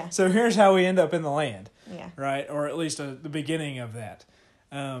 Yeah. So here's how we end up in the land. Yeah. Right? Or at least the beginning of that.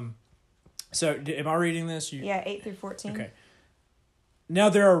 So am I reading this? 8 through 14. Okay. Now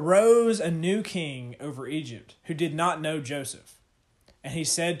there arose a new king over Egypt who did not know Joseph. And he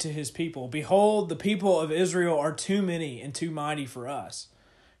said to his people, behold, the people of Israel are too many and too mighty for us.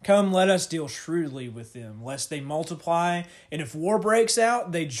 Come, let us deal shrewdly with them, lest they multiply, and if war breaks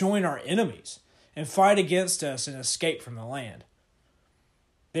out, they join our enemies and fight against us and escape from the land.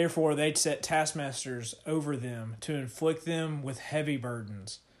 Therefore they set taskmasters over them to inflict them with heavy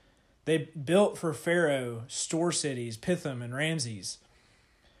burdens. They built for Pharaoh store cities, Pithom and Ramses.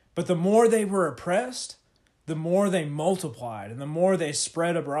 But the more they were oppressed, the more they multiplied, and the more they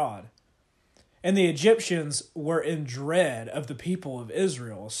spread abroad. And the Egyptians were in dread of the people of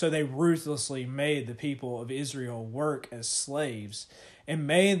Israel, so they ruthlessly made the people of Israel work as slaves, and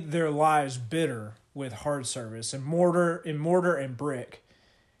made their lives bitter with hard service, and mortar and brick,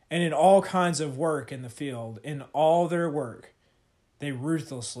 and in all kinds of work in the field. In all their work, they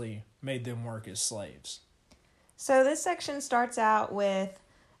ruthlessly made them work as slaves. So this section starts out with,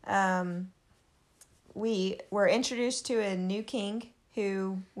 we were introduced to a new king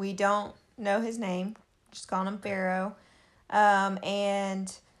who we don't know his name, just calling him Pharaoh,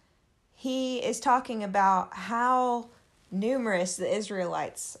 and he is talking about how numerous the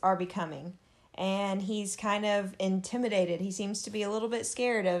Israelites are becoming, and he's kind of intimidated. He seems to be a little bit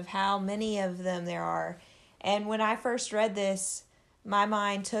scared of how many of them there are. And when I first read this, my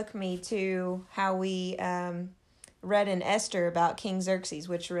mind took me to how we read in Esther about King Xerxes,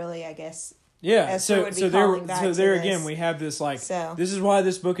 which really, I guess, Esther would be calling back to there this. Again, we have this, like, this is why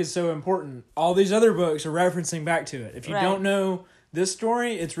this book is so important. All these other books are referencing back to it. If you don't know this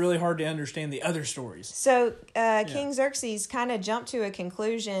story, it's really hard to understand the other stories. So King Xerxes kind of jumped to a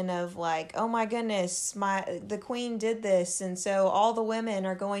conclusion of, like, oh my goodness, the queen did this, and so all the women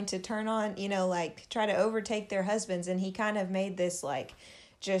are going to turn on, like, try to overtake their husbands. And he kind of made this, like,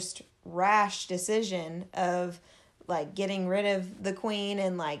 just rash decision of like getting rid of the queen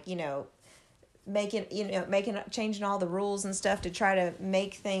and like, changing all the rules and stuff to try to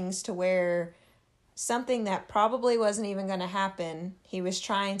make things to where something that probably wasn't even going to happen, he was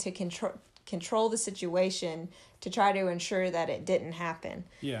trying to control the situation to try to ensure that it didn't happen.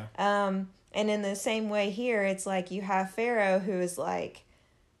 Yeah. And in the same way here, it's like you have Pharaoh who is like,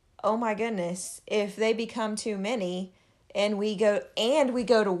 oh my goodness, if they become too many and we go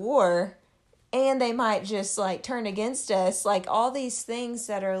to war and they might just like turn against us, like all these things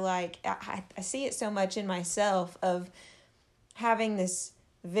that are like, I see it so much in myself of having this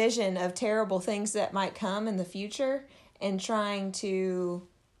vision of terrible things that might come in the future and trying to,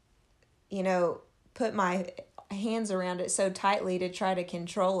 put my hands around it so tightly to try to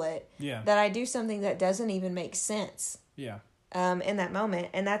control it, that I do something that doesn't even make sense. Yeah. In that moment.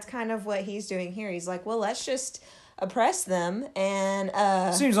 And that's kind of what he's doing here. He's like, well, let's just oppress them. And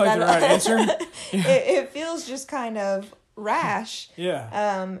seems like the right answer. It feels just kind of rash.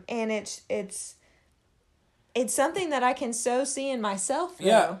 Yeah. And it's something that I can so see in myself, though.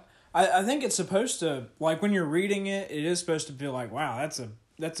 Yeah. I think it's supposed to, like, when you're reading it, it is supposed to feel like, wow, that's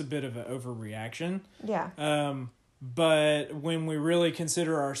a bit of an overreaction. Yeah. But when we really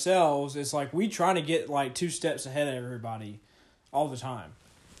consider ourselves, it's like we try to get like 2 steps ahead of everybody all the time.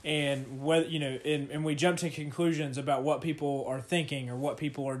 And whether, and we jump to conclusions about what people are thinking or what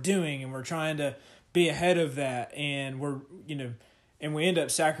people are doing, and we're trying to be ahead of that, and and we end up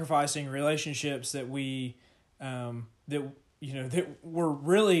sacrificing relationships that we that were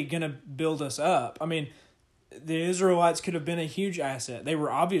really going to build us up. I mean, the Israelites could have been a huge asset. They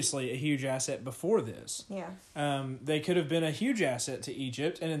were obviously a huge asset before this. Yeah. They could have been a huge asset to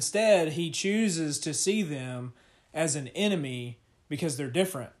Egypt, and instead he chooses to see them as an enemy because they're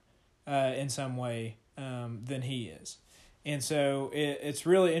different in some way than he is. And so it's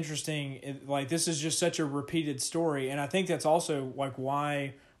really interesting. This is just such a repeated story, and I think that's also like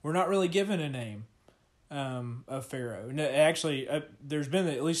why we're not really given a name of Pharaoh. No, actually, there's been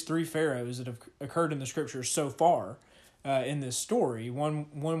at least 3 pharaohs that have occurred in the scriptures so far in this story.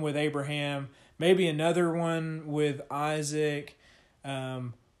 One with Abraham, maybe another one with Isaac,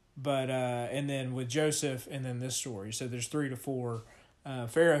 but and then with Joseph, and then this story. So there's 3 to 4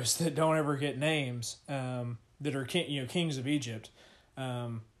 pharaohs that don't ever get names that are kings of Egypt,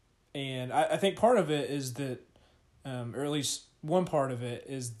 and I think part of it is that, or at least one part of it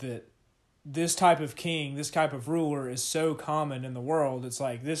is that this type of king, this type of ruler is so common in the world. It's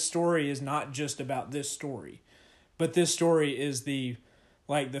like this story is not just about this story, but this story is the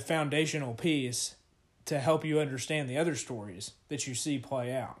foundational piece to help you understand the other stories that you see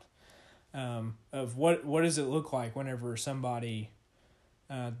play out. Of what does it look like whenever somebody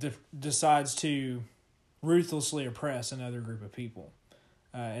decides to ruthlessly oppress another group of people,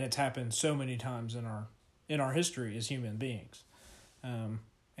 and it's happened so many times in our history as human beings.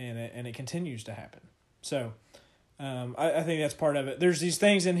 And it continues to happen. So I think that's part of it. There's these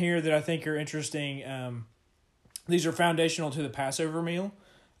things in here that I think are interesting. These are foundational to the Passover meal.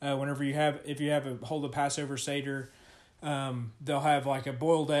 If you hold a Passover Seder, they'll have like a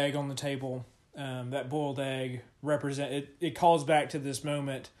boiled egg on the table. That boiled egg it calls back to this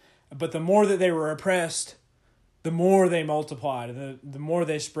moment. But the more that they were oppressed, the more they multiplied, and the more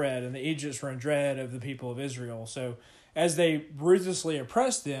they spread, and the Egypts were in dread of the people of Israel. So as they ruthlessly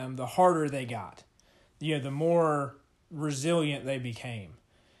oppressed them, the harder they got. The more resilient they became.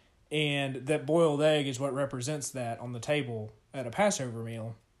 And that boiled egg is what represents that on the table at a Passover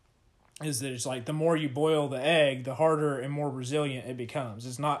meal. Is that it's like the more you boil the egg, the harder and more resilient it becomes.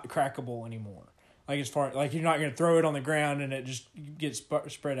 It's not crackable anymore. You're not going to throw it on the ground and it just gets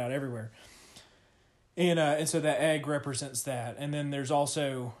spread out everywhere. And so that egg represents that. And then there's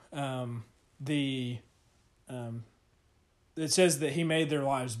also it says that he made their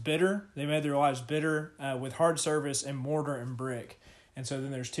lives bitter. They made their lives bitter with hard service and mortar and brick. And so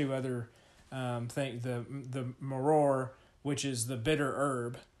then there's 2 other things. The maror, which is the bitter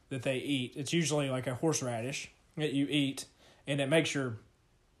herb that they eat. It's usually like a horseradish that you eat, and it makes your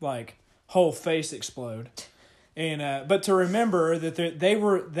whole face explode. And but to remember that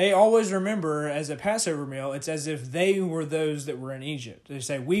they always remember as a Passover meal, it's as if they were those that were in Egypt. They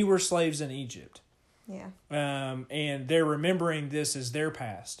say, we were slaves in Egypt. Yeah. And they're remembering this as their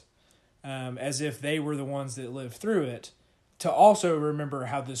past, as if they were the ones that lived through it, to also remember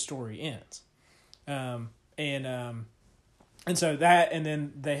how this story ends. And so that, and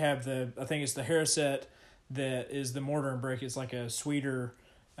then they have I think it's the haraset that is the mortar and brick. It's like a sweeter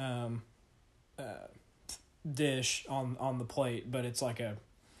dish on the plate, but it's like a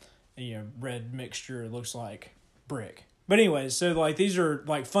red mixture. It looks like brick. But anyways, so like these are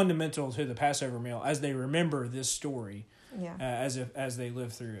like fundamental to the Passover meal as they remember this story. Yeah. As they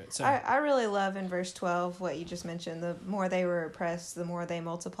live through it. So I really love in verse 12 what you just mentioned. The more they were oppressed, the more they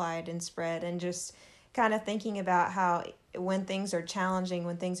multiplied and spread, and just kind of thinking about how when things are challenging,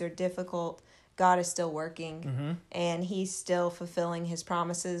 when things are difficult, God is still working, and he's still fulfilling his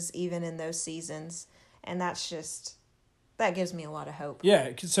promises even in those seasons. And that gives me a lot of hope. Yeah,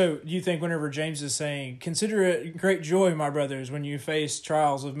 so you think whenever James is saying, consider it great joy, my brothers, when you face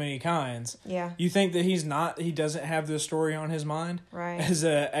trials of many kinds. Yeah. You think that he doesn't have this story on his mind? Right.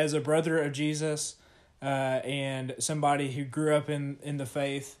 As a brother of Jesus, and somebody who grew up in the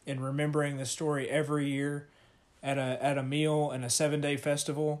faith and remembering the story every year at a meal and a 7-day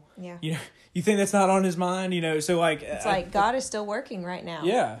festival. Yeah. You think that's not on his mind? So like it's like God is still working right now.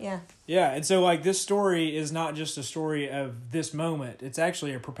 Yeah. Yeah. Yeah, and so like this story is not just a story of this moment. It's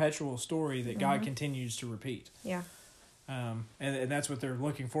actually a perpetual story that God continues to repeat. Yeah. And that's what they're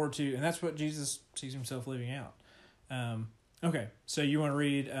looking forward to, and that's what Jesus sees himself living out. Okay, so you want to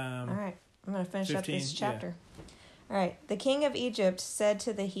read all right. I'm going to finish 15, up this chapter. All right. The king of Egypt said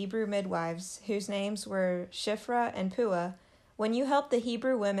to the Hebrew midwives, whose names were Shiphrah and Puah, when you help the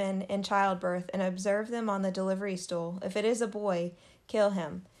Hebrew women in childbirth and observe them on the delivery stool, if it is a boy, kill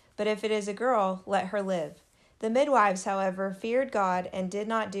him. But if it is a girl, let her live. The midwives, however, feared God and did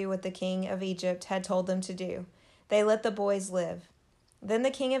not do what the king of Egypt had told them to do. They let the boys live. Then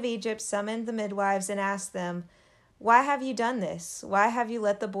the king of Egypt summoned the midwives and asked them, "Why have you done this? Why have you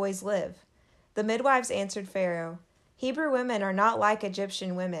let the boys live?" The midwives answered Pharaoh, "Hebrew women are not like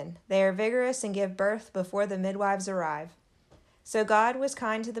Egyptian women. They are vigorous and give birth before the midwives arrive." So God was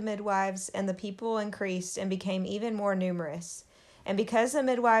kind to the midwives, and the people increased and became even more numerous. And because the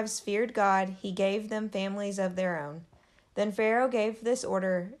midwives feared God, he gave them families of their own. Then Pharaoh gave this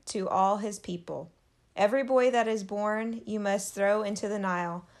order to all his people: "Every boy that is born you must throw into the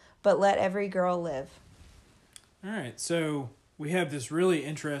Nile, but let every girl live." All right, so we have this really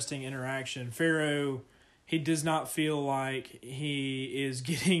interesting interaction. Pharaoh, he does not feel like he is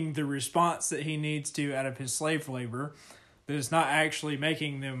getting the response that he needs to out of his slave labor, that it's not actually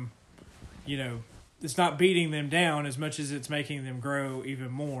making them, it's not beating them down as much as it's making them grow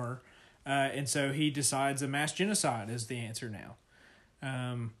even more. And so he decides a mass genocide is the answer now.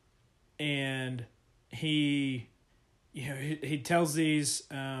 And he tells these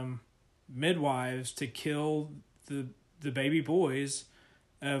midwives to kill the baby boys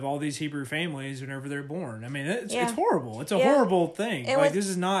of all these Hebrew families whenever they're born. I mean, it's horrible. It's a horrible thing. And this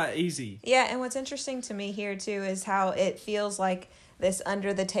is not easy. Yeah, and what's interesting to me here, too, is how it feels like this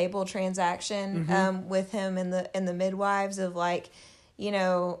under-the-table transaction with him and the midwives of, like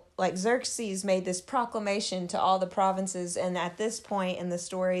Xerxes made this proclamation to all the provinces, and at this point in the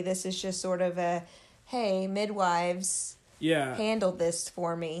story, this is just sort of a, hey, midwives handled this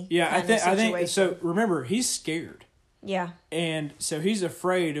for me. Yeah, I think so. Remember, he's scared. Yeah. And so he's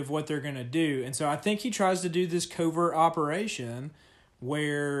afraid of what they're going to do. And so I think he tries to do this covert operation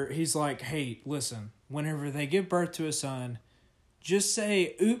where he's like, hey, listen, whenever they give birth to a son, just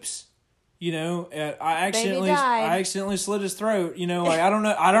say, oops, I accidentally slit his throat. I don't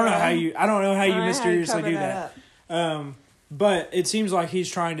know how you mysteriously do that. But it seems like he's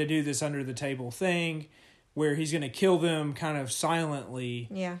trying to do this under the table thing where he's going to kill them kind of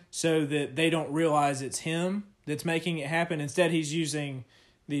silently so that they don't realize it's him that's making it happen. Instead, he's using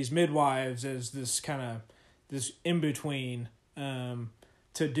these midwives as this in-between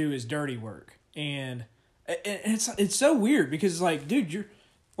to do his dirty work. And it's so weird because it's like, dude,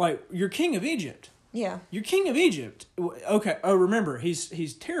 you're king of Egypt. Yeah. You're king of Egypt. Okay. Oh, remember,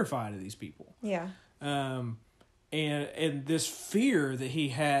 he's terrified of these people. Yeah. And this fear that he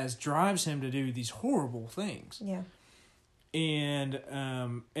has drives him to do these horrible things. Yeah. And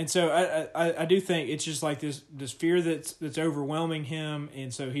so I do think it's just like this fear that's overwhelming him,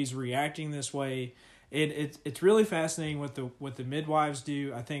 and so he's reacting this way. It's really fascinating what the midwives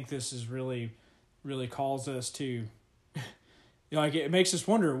do. I think this is really calls us to it makes us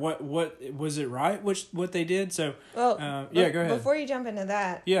wonder what was it right what they did. So go ahead. Before you jump into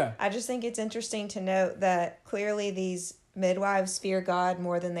that, I just think it's interesting to note that clearly these midwives fear God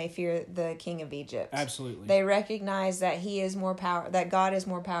more than they fear the king of Egypt. Absolutely. They recognize that that God is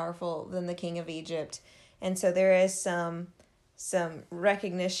more powerful than the king of Egypt. And so there is some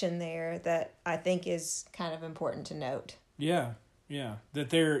recognition there that I think is kind of important to note. Yeah. Yeah. That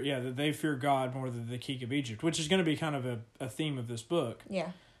they fear God more than the king of Egypt, which is going to be kind of a theme of this book.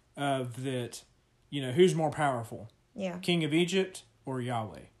 Yeah. Of that, who's more powerful? Yeah. King of Egypt or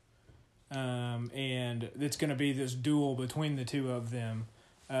Yahweh? And it's going to be this duel between the two of them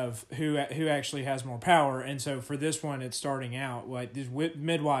of who actually has more power. And so for this one, it's starting out like these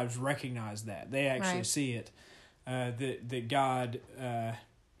midwives recognize that they actually see it, that God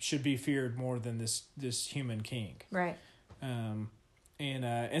should be feared more than this human king. Right.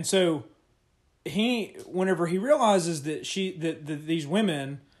 And so whenever he realizes that that these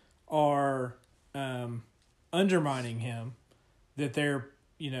women are undermining him, that they're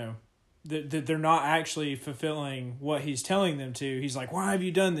that they're not actually fulfilling what he's telling them to. He's like, why have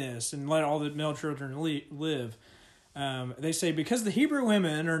you done this? And let all the male children live. They say, because the Hebrew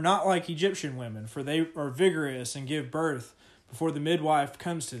women are not like Egyptian women, for they are vigorous and give birth before the midwife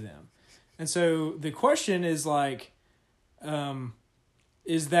comes to them. And so the question is like,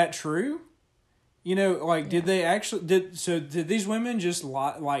 is that true? Did they actually, did these women just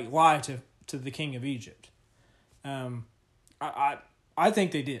lie to the king of Egypt? I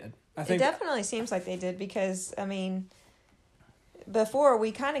think they did. It definitely seems like they did, because, I mean, before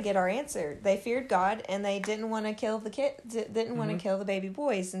we kind of get our answer. They feared God, and they didn't want to kill the want to kill the baby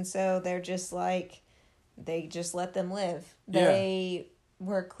boys, and so they're just like, they just let them live. They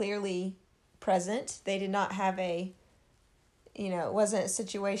were clearly present. They did not have it wasn't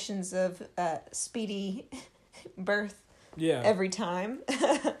situations of speedy birth every time.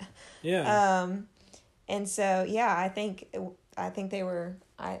 And so, I think they were,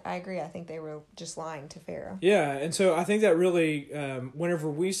 I agree. I think they were just lying to Pharaoh. Yeah. And so I think that really, whenever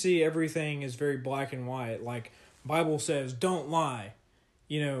we see everything is very black and white, like Bible says, don't lie,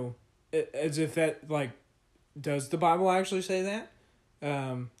 as if that, like, does the Bible actually say that?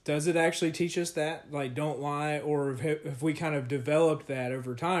 Does it actually teach us that, like, don't lie? Or if we kind of developed that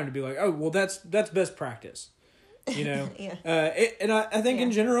over time to be like, oh, well, that's best practice, and I think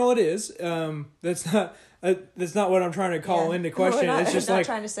in general it is. That's not what I'm trying to call into question. It's just like,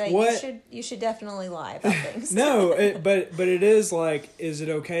 trying to say you should definitely lie about things. No, but it is like, is it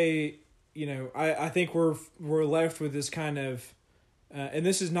okay? I think we're left with this kind of, and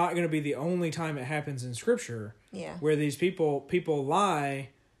this is not going to be the only time it happens in Scripture. Yeah. Where these people lie,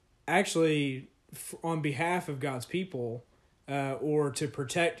 actually on behalf of God's people, or to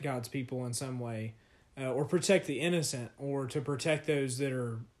protect God's people in some way, or protect the innocent, or to protect those that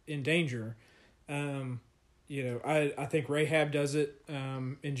are in danger. I think Rahab does it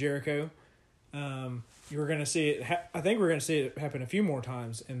in Jericho. You're going to see it. I think we're going to see it happen a few more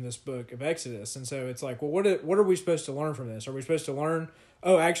times in this book of Exodus. And so it's like, well, what are we supposed to learn from this? Are we supposed to learn,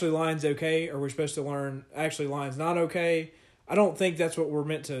 oh, actually lying's okay? Or are we supposed to learn, actually lying's not okay? I don't think that's what we're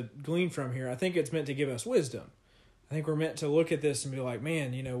meant to glean from here. I think it's meant to give us wisdom. I think we're meant to look at this and be like,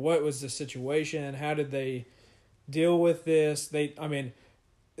 man, what was the situation? How did they deal with this?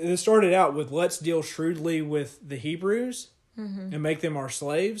 It started out with, let's deal shrewdly with the Hebrews and make them our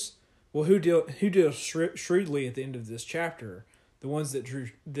slaves. Well, who deals shrewdly at the end of this chapter? The ones that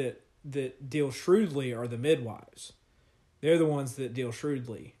deal shrewdly are the midwives. They're the ones that deal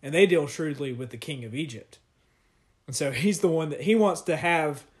shrewdly, and they deal shrewdly with the king of Egypt. And so he's the one that he wants to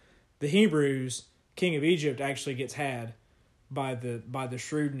have the Hebrews. King of Egypt actually gets had by the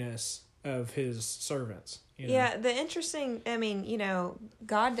shrewdness of his servants. Yeah, the interesting,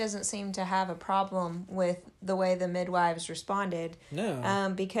 God doesn't seem to have a problem with the way the midwives responded.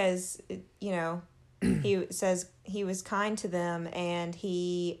 No. Because, he says he was kind to them and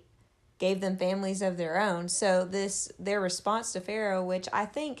he gave them families of their own. So their response to Pharaoh, which I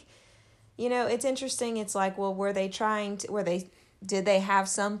think, it's interesting. It's like, well, did they have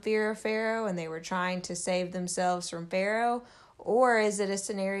some fear of Pharaoh and they were trying to save themselves from Pharaoh? Or is it a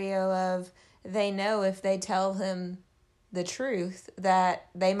scenario of, they know if they tell him the truth that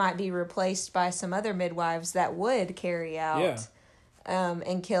they might be replaced by some other midwives that would carry out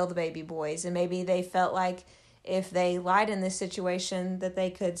and kill the baby boys. And maybe they felt like if they lied in this situation that they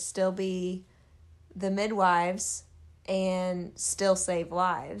could still be the midwives and still save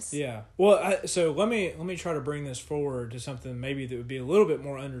lives. Yeah. Well, so let me try to bring this forward to something maybe that would be a little bit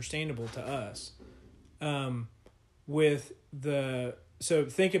more understandable to us. So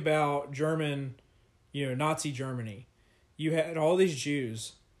think about German, Nazi Germany. You had all these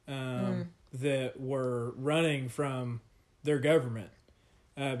Jews that were running from their government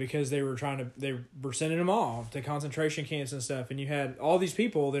because they were sending them off to concentration camps and stuff. And you had all these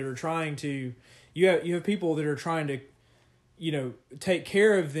people that are trying to, you have people that are trying to, take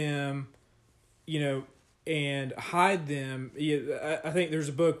care of them, and hide them. I think there's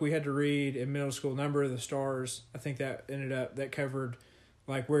a book we had to read in middle school, Number of the Stars. I think that covered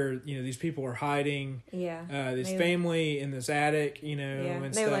like where, these people are hiding this family in this attic, and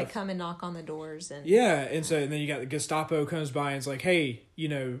they stuff. would like come and knock on the doors and and then you got the Gestapo comes by and it's like, hey,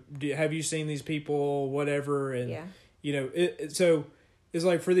 have you seen these people, whatever, and so is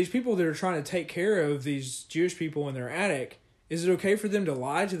like for these people that are trying to take care of these Jewish people in their attic, is it okay for them to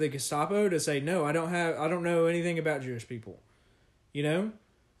lie to the Gestapo to say, no, I don't know anything about Jewish people? You know?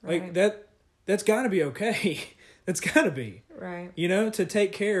 Like that's got to be okay. That's got to be. Right. You know, to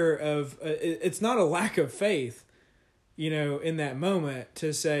take care of, it's not a lack of faith, you know, in that moment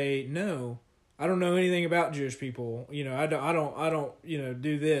to say, no, I don't know anything about Jewish people. You know, I don't, you know,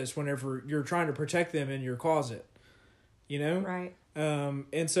 do this whenever you're trying to protect them in your closet, you know? Right.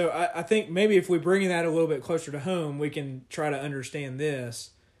 And so I think maybe if we bring that a little bit closer to home, we can try to understand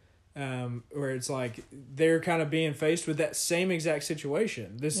this, where it's like they're kind of being faced with that same exact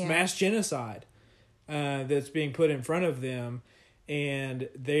situation, this mass genocide that's being put in front of them, and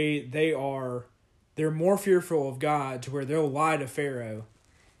they're more fearful of God to where they'll lie to Pharaoh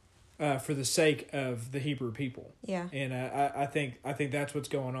for the sake of the Hebrew people. Yeah. And I think that's what's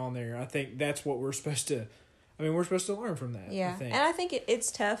going on there. I think that's what we're supposed to learn from that. Yeah. And I think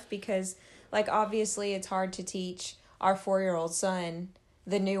it's tough because, like, obviously it's hard to teach our 4-year-old son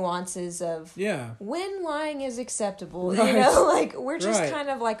the nuances of when lying is acceptable. Right. You know, like, we're just kind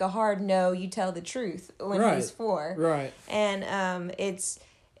of like a hard no, you tell the truth when he's 4. Right. And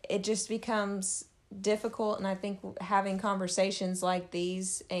it just becomes difficult, and I think having conversations like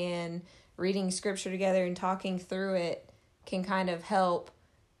these and reading scripture together and talking through it can kind of help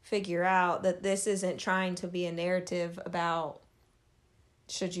figure out that this isn't trying to be a narrative about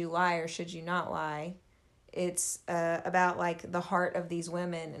should you lie or should you not lie. It's about, like, the heart of these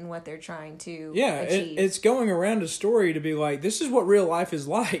women and what they're trying to achieve. It's going around a story to be like, this is what real life is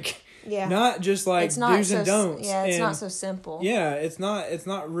like. Yeah. Not just like do's and don'ts. Yeah, it's not so simple. Yeah, it's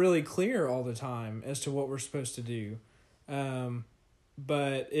not really clear all the time as to what we're supposed to do.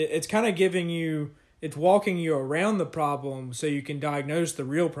 But it's kind of it's walking you around the problem so you can diagnose the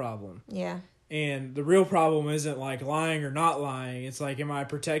real problem. Yeah. And the real problem isn't like lying or not lying. It's like, am I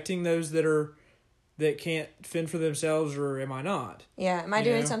protecting those that can't fend for themselves, or am I not? Yeah. Am I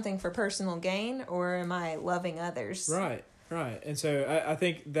doing something for personal gain, or am I loving others? Right. And so I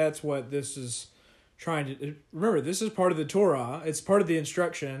think that's what this is trying to... Remember, this is part of the Torah. It's part of the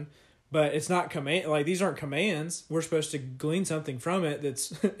instruction, but it's not command. Like, these aren't commands. We're supposed to glean something from it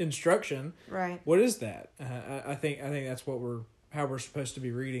that's instruction. Right. What is that? I think that's how we're supposed to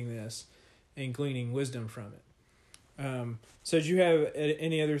be reading this and gleaning wisdom from it. So do you have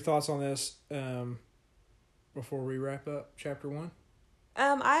any other thoughts on this before we wrap up chapter 1?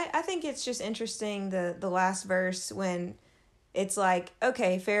 I think it's just interesting the last verse when it's like,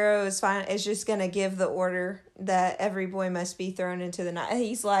 okay, Pharaoh is just going to give the order that every boy must be thrown into the Nile.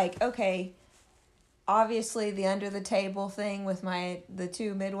 He's like, okay, obviously the under the table thing with the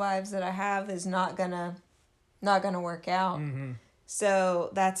 2 midwives that I have is not gonna work out. Mm-hmm. So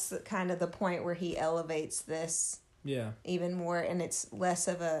that's kind of the point where he elevates this even more, and it's less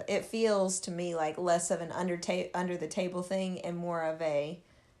of it feels to me like less of an under the table thing and more of a,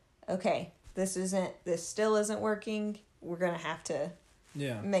 okay, this still isn't working. We're going to have to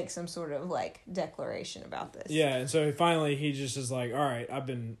make some sort of, like, declaration about this. Yeah, and so finally he just is like, all right, I've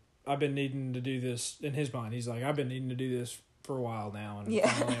been needing to do this. In his mind, he's like, I've been needing to do this for a while now, and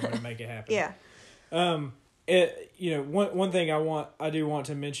finally I'm going to make it happen. Yeah. One thing I do want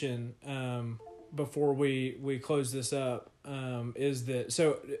to mention before we close this up is that,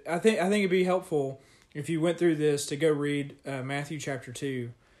 so I think it'd be helpful if you went through this to go read Matthew chapter 2.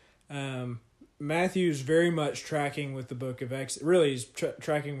 Matthew's very much tracking with the book of Exodus. Really, he's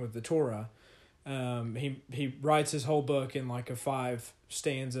tracking with the Torah. He writes his whole book in like a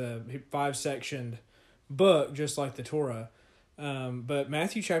 5-sectioned book, just like the Torah. But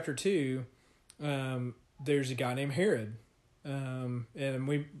Matthew chapter 2, there's a guy named Herod, and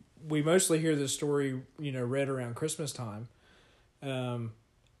we mostly hear this story, read around Christmas time,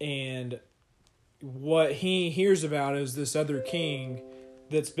 and what he hears about is this other king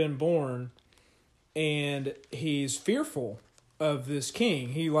that's been born. And he's fearful of this king.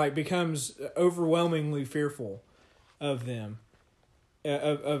 He becomes overwhelmingly fearful of them,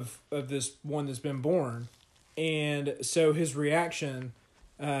 of this one that's been born, and so his reaction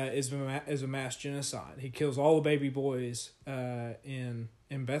is a mass genocide. He kills all the baby boys in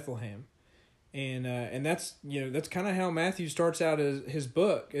Bethlehem, and that's kind of how Matthew starts out his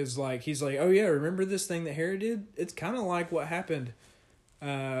book. Is like he's like, oh yeah, remember this thing that Herod did? It's kind of like what happened.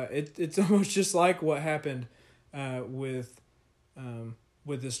 It's almost just like what happened with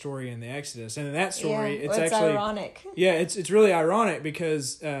the story in the Exodus, and in that story, it's actually ironic. Yeah, it's really ironic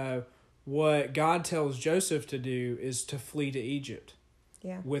because what God tells Joseph to do is to flee to Egypt,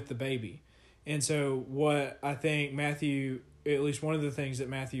 with the baby, and so what I think Matthew, at least one of the things that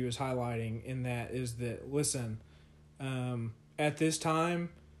Matthew is highlighting in that is that listen, at this time,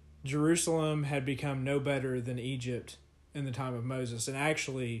 Jerusalem had become no better than Egypt in the time of Moses. And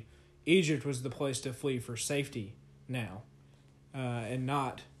actually, Egypt was the place to flee for safety now, and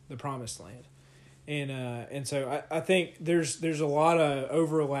not the Promised Land. And so I think there's a lot of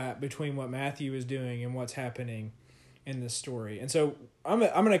overlap between what Matthew is doing and what's happening in this story. And so I'm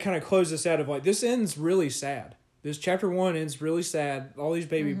going to kind of close this out of like, this ends really sad. This chapter 1 ends really sad. All these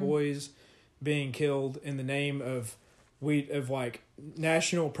baby boys being killed in the name of like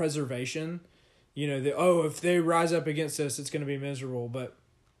national preservation. You know, if they rise up against us, it's going to be miserable. But,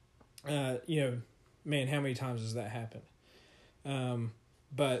 man, how many times has that happened?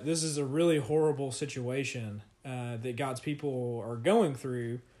 But this is a really horrible situation that God's people are going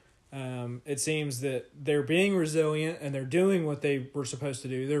through. It seems that they're being resilient and they're doing what they were supposed to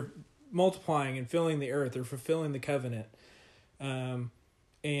do. They're multiplying and filling the earth. They're fulfilling the covenant.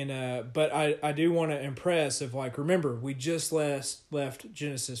 But I do want to impress of like, remember, we just left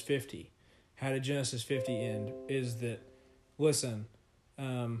Genesis 50. How did Genesis 50 end? Is that, listen,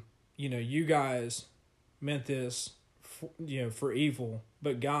 you guys meant this, for evil,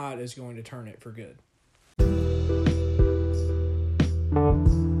 but God is going to turn it for good.